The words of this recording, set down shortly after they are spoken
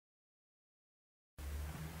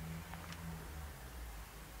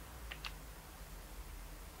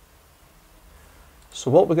So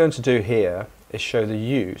what we're going to do here is show the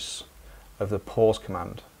use of the pause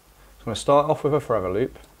command. So I'm going to start off with a forever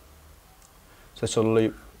loop. So this will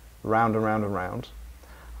loop round and round and round.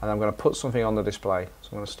 And I'm going to put something on the display. So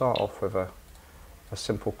I'm going to start off with a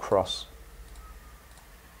simple cross.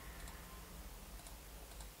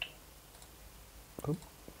 So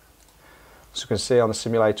you can see on the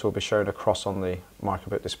simulator we'll be showing a cross on the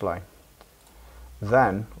microbit display.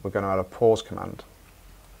 Then we're going to add a pause command.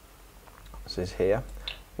 This is here.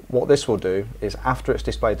 What this will do is after it's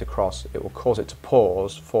displayed the cross, it will cause it to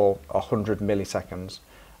pause for 100 milliseconds,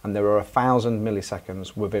 and there are 1,000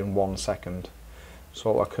 milliseconds within 1 second.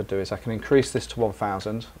 So what I could do is I can increase this to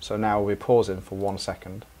 1,000, so now we'll be pausing for 1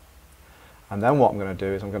 second. And then what I'm going to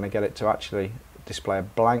do is I'm going to get it to actually display a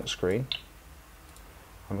blank screen,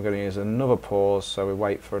 and we're going to use another pause, so we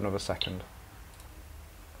wait for another second.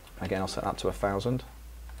 Again, I'll set that to 1,000.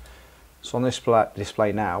 So on this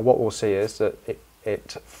display now, what we'll see is that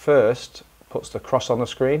it first puts the cross on the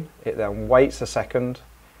screen, it then waits a second,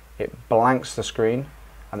 it blanks the screen,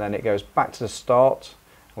 and then it goes back to the start,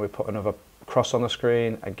 and we put another cross on the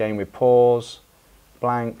screen, again we pause,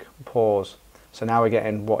 blank, pause. So now we're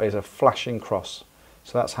getting what is a flashing cross.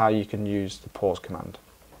 So that's how you can use the pause command.